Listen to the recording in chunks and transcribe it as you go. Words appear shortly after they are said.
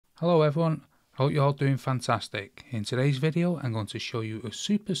Hello everyone, hope you're all doing fantastic. In today's video I'm going to show you a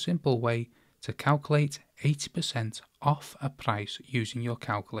super simple way to calculate 80% off a price using your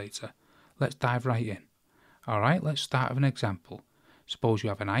calculator. Let's dive right in. Alright, let's start with an example. Suppose you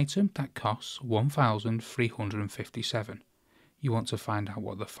have an item that costs $1,357. You want to find out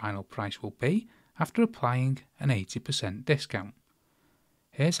what the final price will be after applying an 80% discount.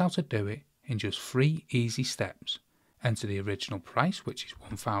 Here's how to do it in just 3 easy steps. Enter the original price, which is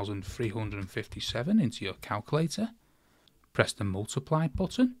 $1,357, into your calculator. Press the multiply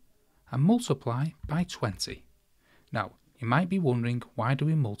button and multiply by 20. Now, you might be wondering, why do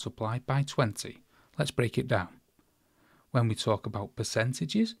we multiply by 20? Let's break it down. When we talk about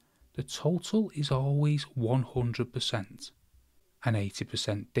percentages, the total is always 100%. An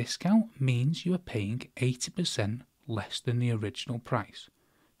 80% discount means you are paying 80% less than the original price.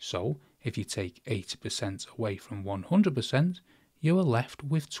 So, if you take 80% away from 100%, you are left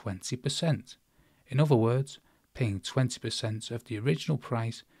with 20%. In other words, paying 20% of the original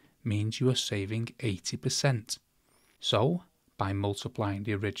price means you are saving 80%. So, by multiplying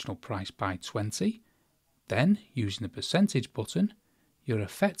the original price by 20, then using the percentage button, you're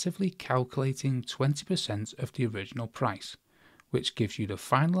effectively calculating 20% of the original price, which gives you the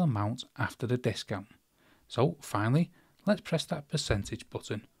final amount after the discount. So, finally, let's press that percentage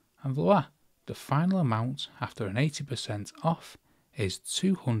button. And voila, the final amount after an 80% off is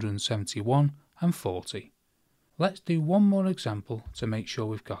 $271.40. Let's do one more example to make sure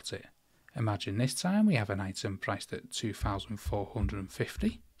we've got it. Imagine this time we have an item priced at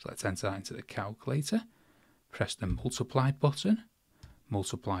 $2,450. So let's enter that into the calculator. Press the multiply button,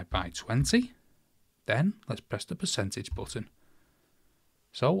 multiply by 20. Then let's press the percentage button.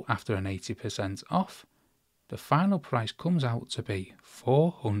 So after an 80% off, the final price comes out to be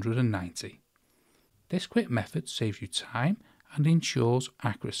 $490. This quick method saves you time and ensures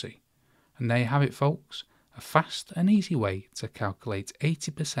accuracy. And there you have it, folks, a fast and easy way to calculate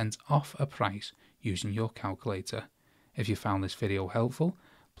 80% off a price using your calculator. If you found this video helpful,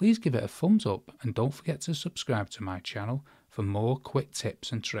 please give it a thumbs up and don't forget to subscribe to my channel for more quick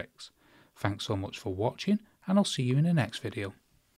tips and tricks. Thanks so much for watching, and I'll see you in the next video.